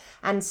that,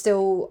 and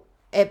still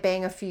it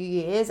being a few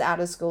years out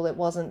of school, it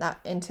wasn't that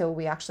until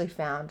we actually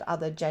found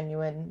other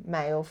genuine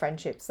male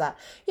friendships that,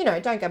 you know,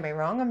 don't get me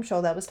wrong, I'm sure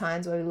there was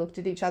times where we looked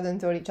at each other and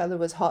thought each other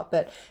was hot,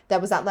 but there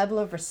was that level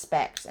of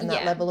respect and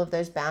that level of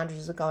those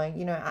boundaries of going,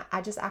 you know,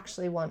 I just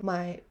actually want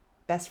my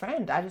best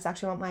friend. I just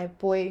actually want my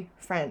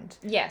boyfriend.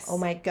 Yes. Or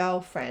my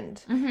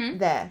girlfriend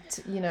there,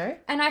 you know?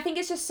 And I think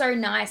it's just so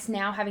nice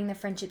now having the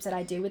friendships that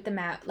I do with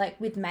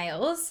with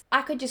males.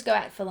 I could just go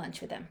out for lunch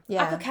with them.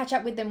 Yeah. I could catch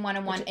up with them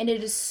one-on-one, and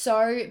it is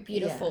so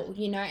beautiful,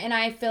 you know? And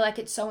I feel like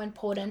it's so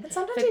important. But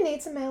sometimes you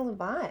need some male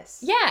advice.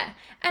 Yeah.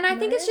 And I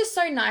think it's just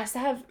so nice to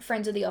have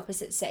friends of the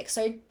opposite sex.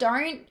 So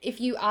don't,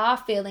 if you are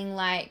feeling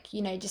like,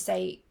 you know, just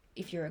say,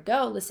 if you're a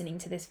girl listening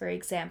to this, for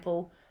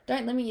example,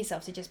 don't limit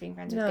yourself to just being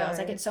friends with girls.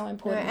 Like, it's so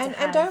important to have.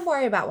 And don't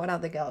worry about what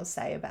other girls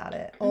say about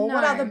it, or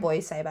what other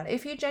boys say about it.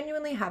 If you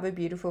genuinely have a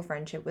beautiful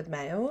friendship with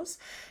males,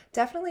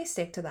 definitely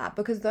stick to that,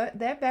 because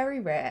they're very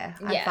rare.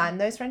 I find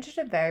those friendships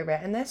are very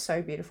rare, and they're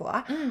so beautiful.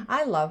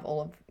 I love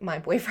all of my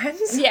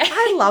boyfriends. Yeah.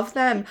 I love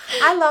them.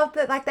 I love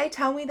that, like, they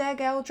tell me their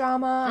girl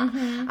drama.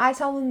 I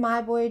tell them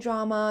my boy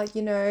drama,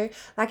 you know.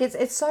 Like,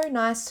 it's so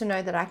nice to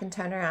know that I can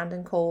turn around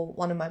and call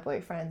one of my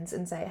boyfriends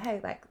and say,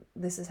 hey, like,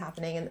 this is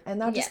happening,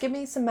 and they'll just Yeah. give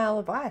me some male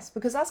advice,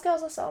 because us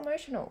girls are so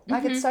emotional.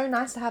 Like, it's so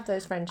nice to have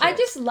those friendships. I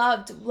just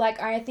loved,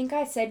 like, I think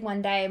I said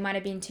one day, it might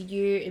have been to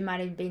you, it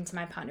might have been to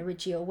my partner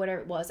Richie or whatever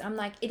it was. I'm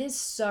like, it is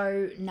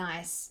so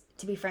nice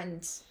to be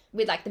friends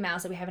with, like, the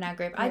males that we have in our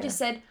group. I just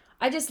said,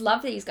 I just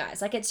love these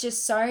guys. Like, it's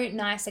just so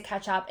nice to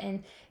catch up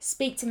and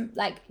speak to,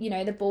 like, you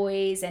know, the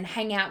boys and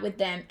hang out with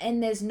them.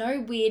 And there's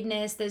no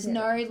weirdness. There's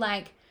no,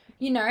 like,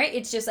 you know,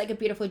 it's just like a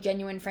beautiful,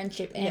 genuine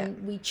friendship.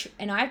 And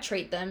and I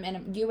treat them,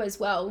 and you as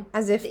well.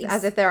 as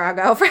if they're our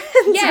girlfriends.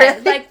 Yeah,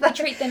 really. like, we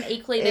treat them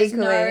equally. There's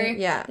Equally,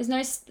 there's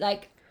no,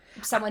 like,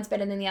 someone's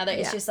better than the other.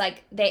 It's just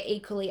like they're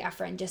equally our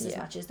friend just as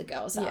much as the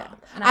girls are.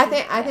 And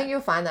I think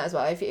you'll find that as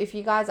well. If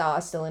you guys are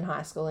still in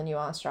high school and you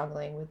are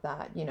struggling with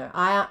that, you know,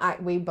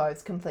 we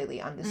both completely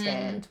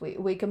understand.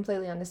 We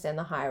completely understand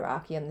the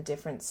hierarchy and the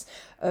difference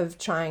of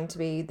trying to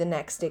be the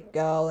next it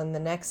girl and the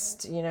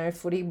next, you know,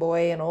 footy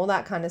boy and all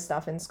that kind of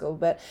stuff in school.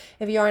 But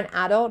if you're an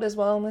adult as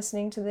well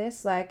listening to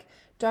this, like,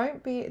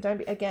 don't be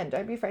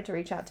afraid to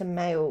reach out to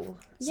males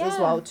as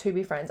well to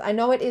be friends. I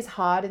know it is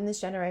hard in this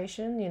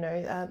generation, you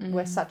know,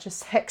 we're such a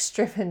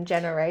sex-driven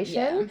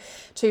generation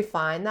to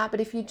find that,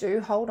 but if you do,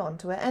 hold on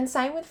to it. And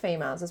same with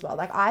females as well.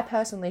 Like, I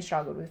personally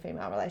struggled with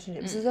female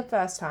relationships. This is the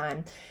first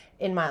time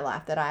in my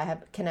life that I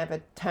can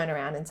ever turn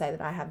around and say that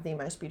I have the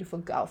most beautiful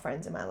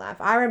girlfriends in my life.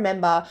 I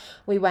remember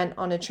we went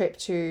on a trip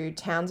to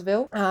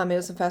Townsville. It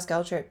was the first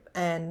girl trip,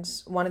 and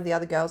one of the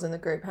other girls in the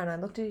group, her and I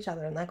looked at each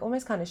other and, like,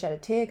 almost kind of shed a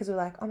tear, because we were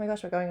like, oh my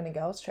gosh, we're going on a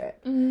girls trip.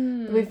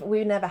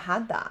 We've never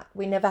had that.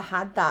 We never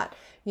had that,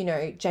 you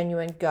know,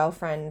 genuine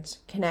girlfriend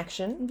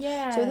connection.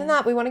 Yeah. So within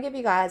that, we want to give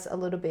you guys a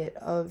little bit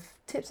of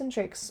tips and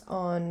tricks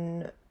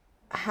on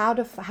how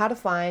to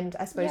find,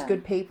 I suppose,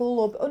 good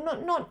people, or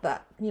not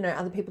that, you know,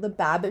 other people are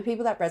bad, but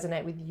people that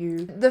resonate with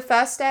you. The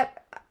first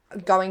step,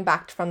 going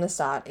back from the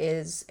start,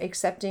 is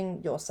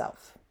accepting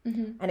yourself.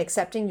 And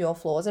accepting your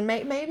flaws, and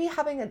maybe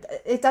having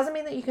it doesn't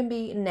mean that you can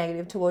be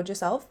negative towards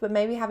yourself, but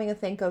maybe having a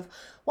think of,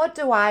 what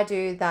do I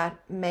do that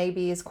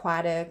maybe is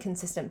quite a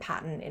consistent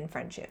pattern in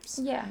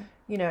friendships? Yeah.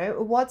 You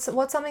know, what's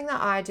something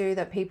that I do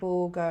that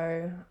people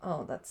go,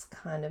 oh, that's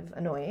kind of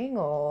annoying,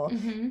 or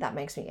that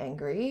makes me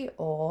angry,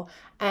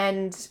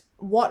 and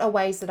what are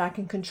ways that I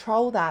can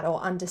control that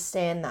or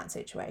understand that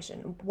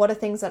situation? What are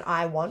things that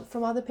I want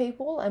from other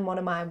people, and what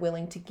am I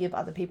willing to give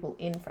other people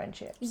in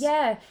friendships?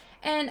 Yeah.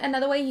 And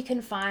another way you can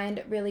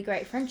find really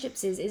great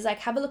friendships is like,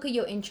 have a look at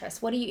your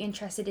interests. What are you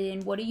interested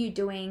in? What are you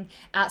doing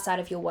outside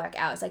of your work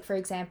hours? Like, for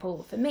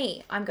example, for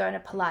me, I'm going to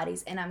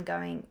Pilates and I'm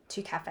going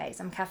to cafes.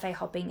 I'm cafe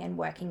hopping and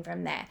working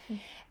from there.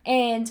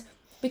 And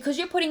because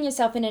you're putting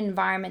yourself in an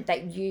environment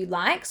that you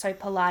like, so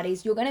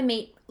Pilates, you're going to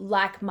meet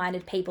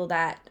like-minded people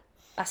that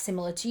are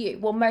similar to you.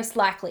 Well, most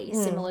likely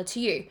similar to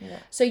you. Yeah.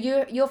 So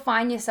you'll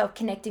find yourself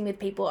connecting with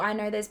people. I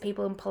know there's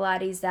people in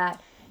Pilates that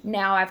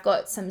now I've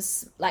got some,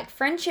 like,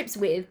 friendships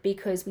with,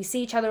 because we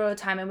see each other all the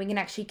time and we can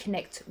actually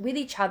connect with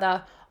each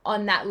other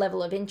on that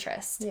level of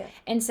interest. Yeah.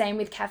 And same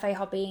with cafe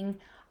hopping.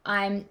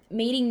 I'm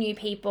meeting new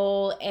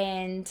people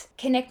and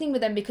connecting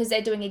with them because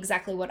they're doing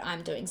exactly what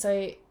I'm doing.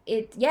 So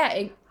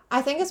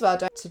I think as well,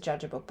 don't to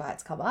judge a book by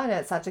its cover. I know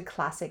it's such a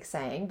classic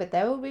saying, but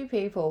there will be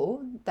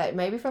people that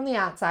maybe from the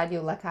outside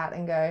you'll look at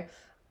and go,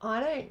 I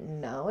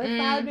don't know if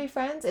I would be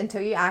friends,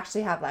 until you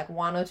actually have, like,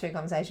 one or two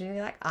conversations and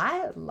you're like,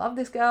 I love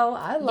this girl,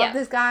 I love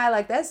this guy,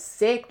 like, they're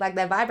sick, like,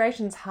 their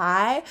vibration's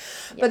high.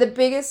 But the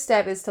biggest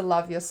step is to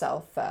love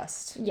yourself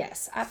first.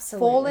 Yes,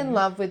 absolutely. Fall in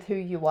love with who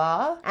you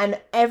are,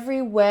 and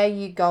everywhere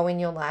you go in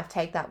your life,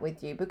 take that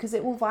with you, because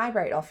it will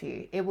vibrate off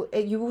you.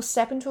 You will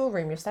step into a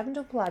room, you'll step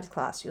into a Pilates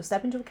class, you'll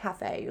step into a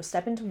cafe, you'll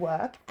step into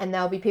work, and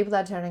there'll be people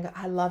that turn and go,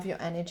 I love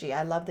your energy,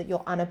 I love that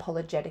you're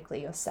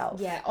unapologetically yourself.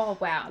 Yeah. Oh,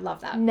 wow. I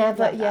love that.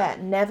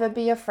 Never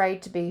be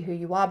afraid to be who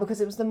you are, because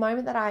it was the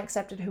moment that I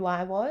accepted who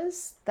I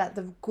was that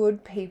the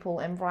good people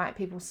and right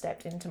people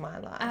stepped into my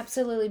life.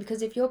 Absolutely,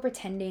 because if you're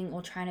pretending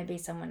or trying to be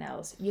someone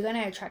else, you're going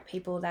to attract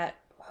people that,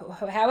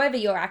 however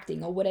you're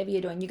acting or whatever you're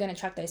doing, you're going to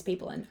attract those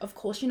people, and of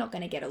course you're not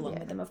going to get along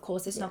with them. Of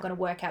course it's not going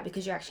to work out,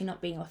 because you're actually not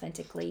being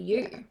authentically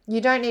you. You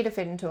don't need to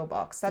fit into a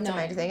box. That's a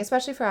major thing,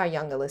 especially for our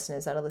younger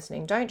listeners that are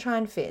listening. Don't try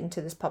and fit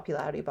into this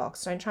popularity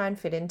box. Don't try and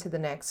fit into the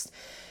next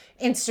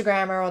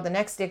Instagrammer or the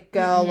next it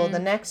girl or the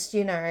next,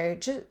 you know,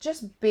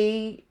 just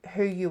be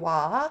who you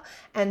are,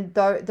 and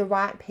the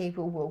right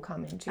people will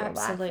come into your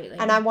life. Absolutely.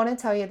 And I want to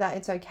tell you that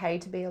it's okay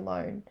to be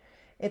alone.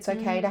 It's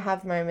okay to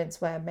have moments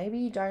where maybe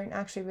you don't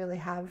actually really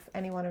have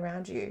anyone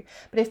around you.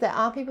 But if there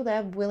are people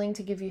there willing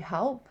to give you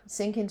help,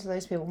 sink into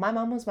those people. My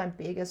mum was my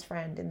biggest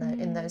friend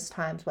in those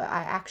times where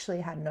I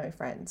actually had no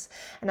friends.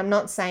 And I'm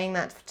not saying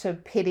that to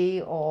pity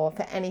or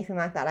for anything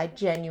like that. I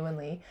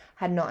genuinely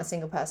had not a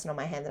single person on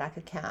my hand that I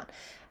could count.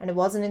 And it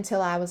wasn't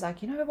until I was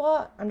like, you know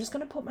what? I'm just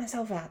going to put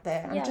myself out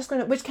there. I'm just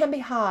going to, which can be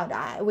hard.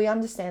 We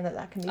understand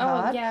that can be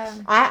hard. Yeah.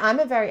 I'm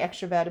a very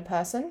extroverted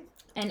person.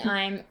 And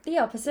I'm the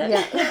opposite.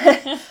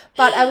 Yeah.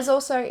 But I was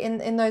also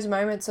in those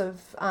moments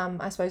of,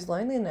 I suppose,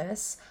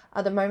 loneliness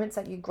are the moments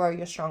that you grow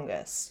your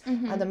strongest,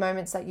 are the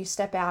moments that you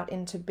step out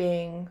into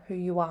being who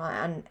you are.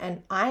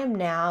 And I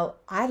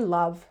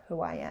love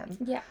who I am.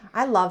 Yeah.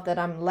 I love that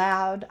I'm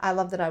loud. I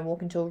love that I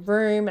walk into a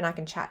room and I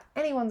can chat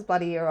anyone's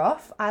bloody ear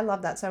off. I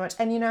love that so much.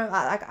 And, you know,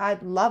 I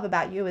love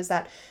about you is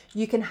that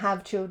you can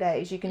have chill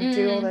days. You can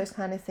do all those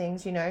kind of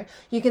things, you know.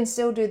 You can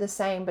still do the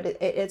same, but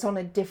it's on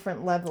a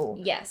different level.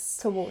 Yes.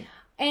 Toward.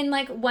 And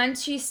like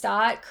once you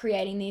start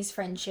creating these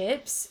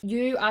friendships,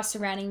 you are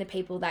surrounding the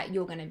people that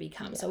you're going to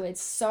become. So it's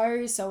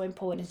so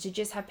important to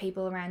just have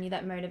people around you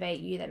that motivate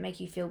you, that make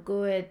you feel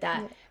good,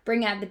 that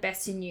bring out the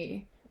best in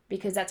you,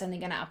 because that's only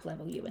going to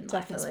up-level you in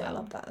life as well. I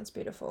love that. That's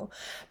beautiful.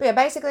 But yeah,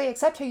 basically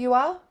accept who you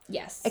are.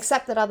 Yes.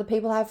 Accept that other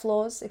people have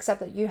flaws. Accept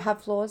that you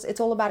have flaws.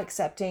 It's all about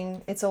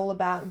accepting. It's all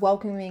about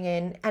welcoming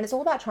in. And it's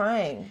all about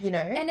trying, you know.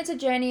 And it's a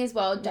journey as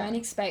well. Don't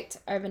expect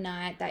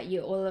overnight that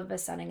you all of a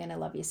sudden going to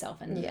love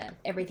yourself and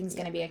everything's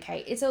going to be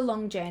okay. It's a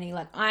long journey.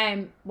 Like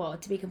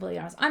to be completely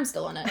honest, I'm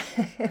still on it.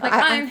 Like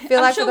I'm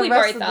sure for the we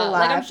rest both of the are.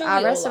 life, Like I'm sure our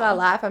we rest all of our are.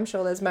 life, I'm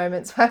sure there's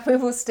moments where we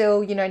will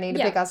still, you know, need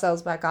to pick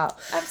ourselves back up.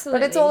 Absolutely.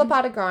 But it's all a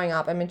part of growing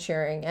up and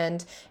maturing.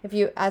 And if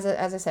you, as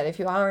I said, if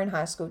you are in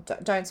high school,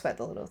 don't sweat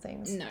the little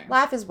things. No.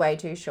 Life is way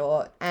too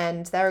short.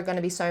 And there are going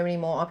to be so many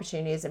more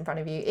opportunities in front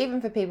of you, even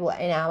for people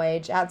in our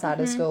age, outside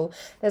of school.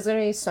 There's going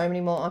to be so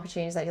many more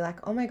opportunities that you're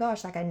like, oh my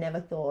gosh, like I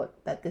never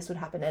thought that this would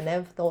happen. I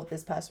never thought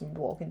this person would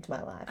walk into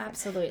my life.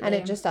 Absolutely. And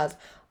it just does.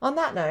 On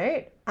that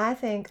note, I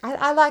think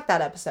I like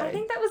that episode. I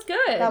think that was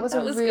good. That was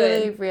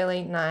really,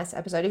 really nice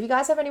episode. If you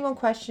guys have any more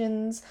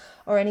questions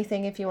or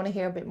anything, if you want to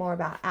hear a bit more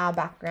about our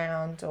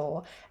background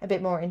or a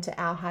bit more into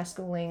our high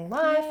schooling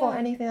life or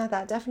anything like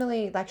that,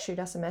 definitely like shoot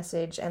us a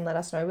message and let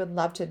us know. We'd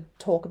love to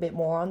talk a bit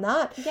more on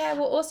that. Yeah,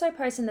 we'll also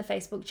post in the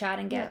Facebook chat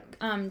and get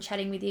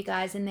chatting with you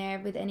guys in there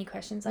with any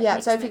questions. Like Yeah,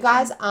 so if you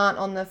guys aren't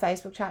on the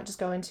Facebook chat, just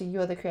go into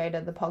You're the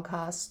Creator, the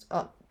podcast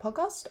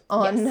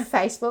on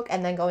Facebook,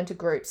 and then go into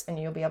groups and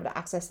you'll be able to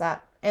access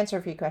that, answer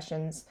a few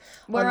questions.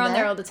 We're on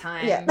there all the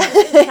time. Yeah.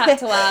 Chat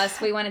to us.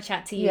 We want to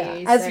chat to you.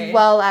 Yeah. As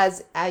well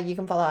as you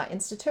can follow our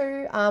Insta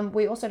too.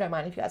 We also don't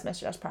mind if you guys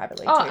message us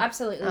privately too. Oh,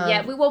 absolutely.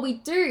 Yeah. We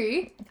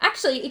do.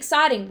 Actually,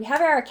 exciting. We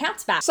have our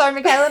accounts back. So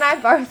Michaela and I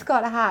both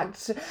got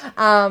hacked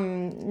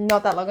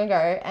not that long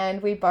ago,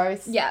 and we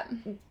both... Yeah.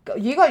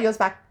 You got yours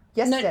back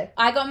yesterday.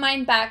 No, I got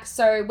mine back.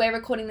 So we're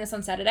recording this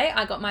on Saturday.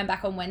 I got mine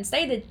back on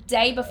Wednesday, the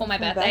day before my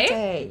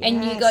birthday.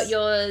 And you got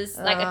yours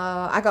I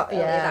got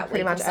that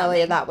pretty week much or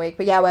earlier something. that week.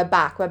 But yeah, we're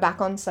back. We're back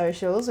on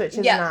socials, which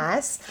is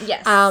nice.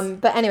 Yes.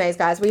 But anyways,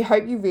 guys, we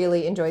hope you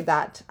really enjoyed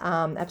that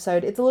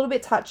episode. It's a little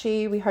bit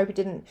touchy. We hope it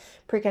didn't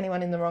prick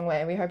anyone in the wrong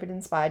way. We hope it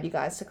inspired you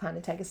guys to kind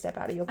of take a step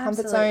out of your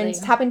comfort zones,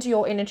 tap into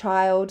your inner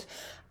child,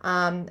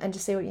 and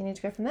just see what you need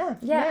to go from there.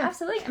 Yeah,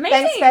 absolutely.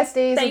 Amazing. Thanks,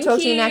 besties. We'll talk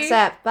to you next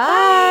ep.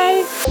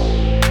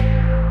 Bye.